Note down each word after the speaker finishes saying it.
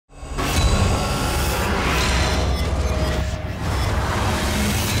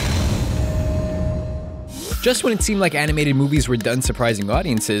Just when it seemed like animated movies were done surprising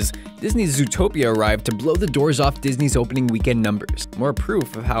audiences, Disney's Zootopia arrived to blow the doors off Disney's opening weekend numbers. More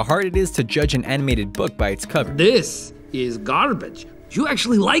proof of how hard it is to judge an animated book by its cover. This is garbage. You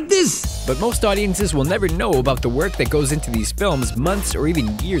actually like this? But most audiences will never know about the work that goes into these films months or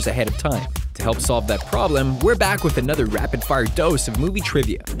even years ahead of time. To help solve that problem, we're back with another rapid-fire dose of movie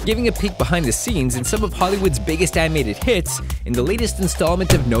trivia, giving a peek behind the scenes in some of Hollywood's biggest animated hits in the latest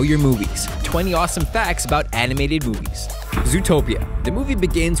installment of Know Your Movies, 20 awesome facts about animated movies. Zootopia. The movie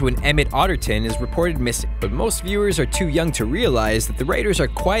begins when Emmett Otterton is reported missing, but most viewers are too young to realize that the writers are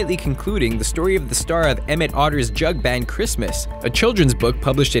quietly concluding the story of the star of Emmett Otter's jug band Christmas, a children's book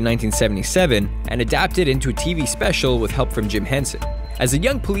published in 1977 and adapted into a TV special with help from Jim Henson. As a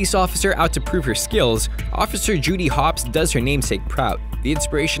young police officer out to prove her skills, Officer Judy Hopps does her namesake proud. The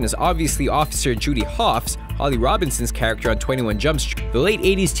inspiration is obviously Officer Judy Hopps, Holly Robinson's character on 21 Jump Street, the late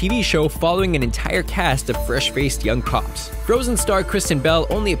 80s TV show following an entire cast of fresh-faced young cops. Frozen star Kristen Bell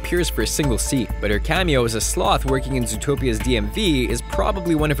only appears for a single scene, but her cameo as a sloth working in Zootopia's DMV is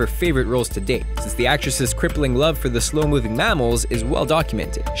probably one of her favorite roles to date, since the actress's crippling love for the slow-moving mammals is well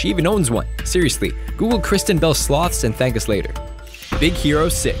documented. She even owns one. Seriously, Google Kristen Bell sloths and thank us later. Big Hero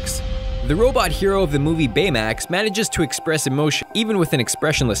 6. The robot hero of the movie Baymax manages to express emotion even with an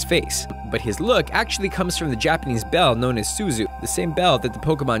expressionless face, but his look actually comes from the Japanese bell known as Suzu, the same bell that the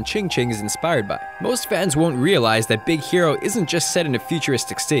Pokemon Ching Ching is inspired by. Most fans won't realize that Big Hero isn't just set in a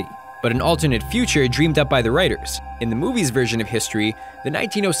futuristic city, but an alternate future dreamed up by the writers. In the movie's version of history, the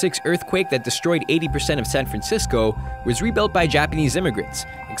 1906 earthquake that destroyed 80% of San Francisco was rebuilt by Japanese immigrants,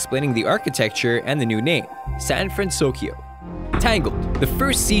 explaining the architecture and the new name, San Fransokyo. Tangled. The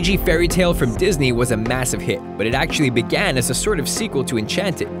first CG fairy tale from Disney was a massive hit, but it actually began as a sort of sequel to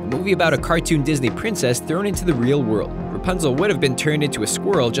Enchanted, a movie about a cartoon Disney princess thrown into the real world. Rapunzel would have been turned into a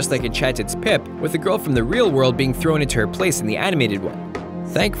squirrel just like Enchanted's Pip, with the girl from the real world being thrown into her place in the animated one.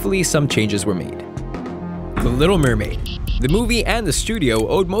 Thankfully, some changes were made. The Little Mermaid. The movie and the studio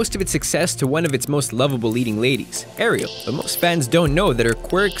owed most of its success to one of its most lovable leading ladies, Ariel, but most fans don't know that her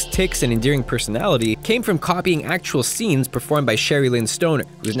quirks, tics, and endearing personality came from copying actual scenes performed by Sherry Lynn Stoner,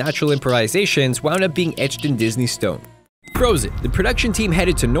 whose natural improvisations wound up being etched in Disney stone. Frozen. The production team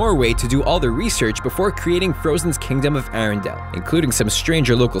headed to Norway to do all the research before creating Frozen's Kingdom of Arendelle, including some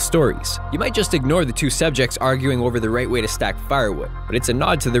stranger local stories. You might just ignore the two subjects arguing over the right way to stack firewood, but it's a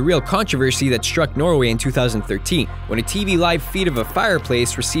nod to the real controversy that struck Norway in 2013, when a TV live feed of a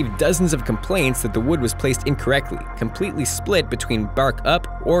fireplace received dozens of complaints that the wood was placed incorrectly, completely split between bark up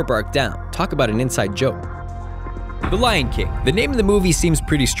or bark down. Talk about an inside joke. The Lion King. The name of the movie seems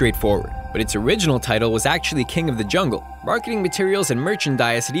pretty straightforward, but its original title was actually King of the Jungle. Marketing materials and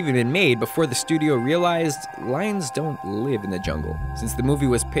merchandise had even been made before the studio realized lions don't live in the jungle. Since the movie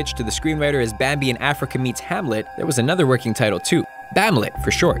was pitched to the screenwriter as Bambi in Africa Meets Hamlet, there was another working title too, Bamlet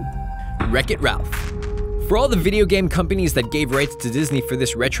for short. Wreck-It Ralph. For all the video game companies that gave rights to Disney for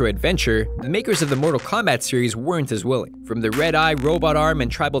this retro adventure, the makers of the Mortal Kombat series weren't as willing. From the red eye, robot arm,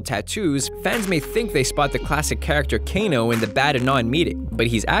 and tribal tattoos, fans may think they spot the classic character Kano in the Bad Anon meeting, but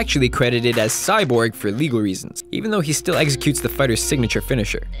he's actually credited as Cyborg for legal reasons, even though he still executes the fighter's signature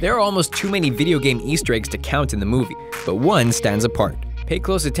finisher. There are almost too many video game Easter eggs to count in the movie, but one stands apart. Pay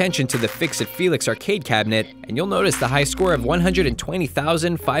close attention to the Fix-It Felix arcade cabinet, and you'll notice the high score of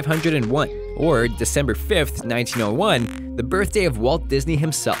 120,501, or December 5th, 1901, the birthday of Walt Disney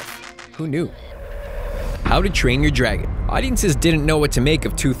himself. Who knew? How to Train Your Dragon. Audiences didn't know what to make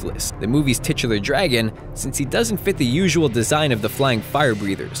of Toothless, the movie's titular dragon, since he doesn't fit the usual design of the flying fire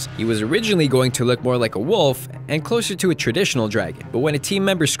breathers. He was originally going to look more like a wolf and closer to a traditional dragon, but when a team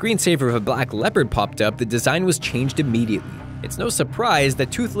member screensaver of a black leopard popped up, the design was changed immediately. It's no surprise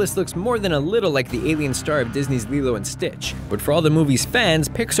that Toothless looks more than a little like the alien star of Disney's Lilo and Stitch, but for all the movie's fans,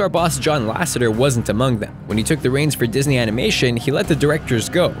 Pixar boss John Lasseter wasn't among them. When he took the reins for Disney Animation, he let the directors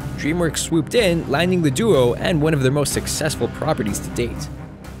go. DreamWorks swooped in, landing the duo and one of their most successful properties to date.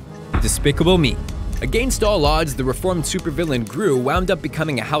 Despicable Me. Against all odds, the reformed supervillain Gru wound up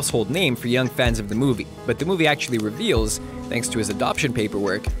becoming a household name for young fans of the movie, but the movie actually reveals, thanks to his adoption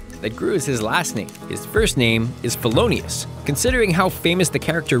paperwork, that Gru is his last name. His first name is Felonious. Considering how famous the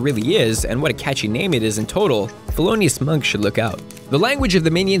character really is and what a catchy name it is in total, Felonious Monk should look out. The language of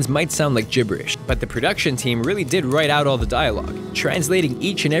the minions might sound like gibberish, but the production team really did write out all the dialogue, translating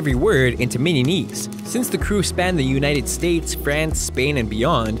each and every word into Minionese. Since the crew spanned the United States, France, Spain, and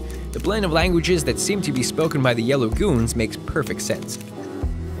beyond, the blend of languages that seem to be spoken by the Yellow Goons makes perfect sense.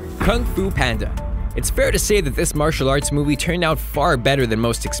 Kung Fu Panda. It's fair to say that this martial arts movie turned out far better than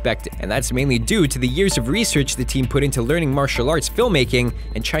most expected, and that's mainly due to the years of research the team put into learning martial arts filmmaking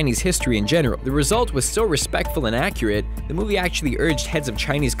and Chinese history in general. The result was so respectful and accurate, the movie actually urged heads of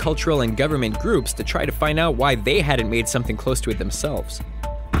Chinese cultural and government groups to try to find out why they hadn't made something close to it themselves.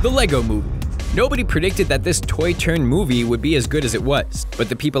 The Lego Movie. Nobody predicted that this toy-turned movie would be as good as it was, but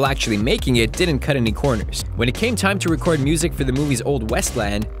the people actually making it didn't cut any corners. When it came time to record music for the movie's Old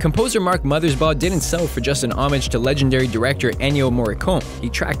Westland, composer Mark Mothersbaugh didn't settle for just an homage to legendary director Ennio Morricone. He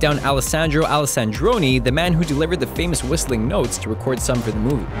tracked down Alessandro Alessandroni, the man who delivered the famous whistling notes, to record some for the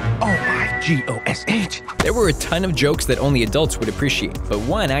movie. O-I-G-O-S-H. There were a ton of jokes that only adults would appreciate, but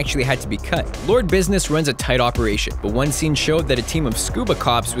one actually had to be cut. Lord Business runs a tight operation, but one scene showed that a team of scuba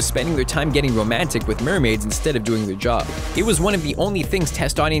cops was spending their time getting romantic with mermaids instead of doing their job. It was one of the only things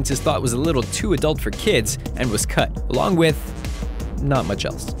test audiences thought was a little too adult for kids and was cut, along with not much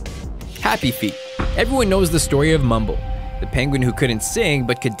else. Happy Feet. Everyone knows the story of Mumble, the penguin who couldn't sing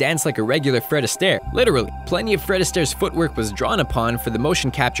but could dance like a regular Fred Astaire. Literally, plenty of Fred Astaire's footwork was drawn upon for the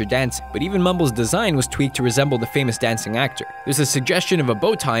motion capture dance, but even Mumble's design was tweaked to resemble the famous dancing actor. There's a suggestion of a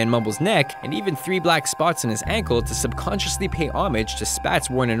bow tie on Mumble's neck, and even 3 black spots on his ankle to subconsciously pay homage to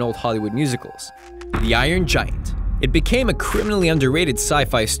spats worn in old Hollywood musicals. The Iron Giant. It became a criminally underrated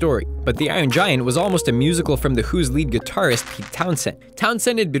sci-fi story, but The Iron Giant was almost a musical from The Who's lead guitarist Pete Townsend.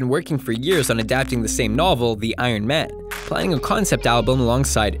 Townsend had been working for years on adapting the same novel, The Iron Man, planning a concept album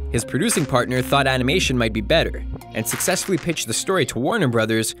alongside it. His producing partner thought animation might be better, and successfully pitched the story to Warner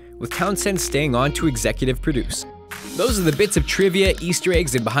Brothers, with Townsend staying on to executive produce. Those are the bits of trivia, Easter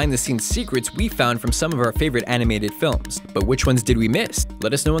eggs, and behind-the-scenes secrets we found from some of our favorite animated films. But which ones did we miss?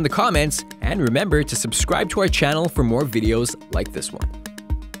 Let us know in the comments, and remember to subscribe to our channel for more videos like this one.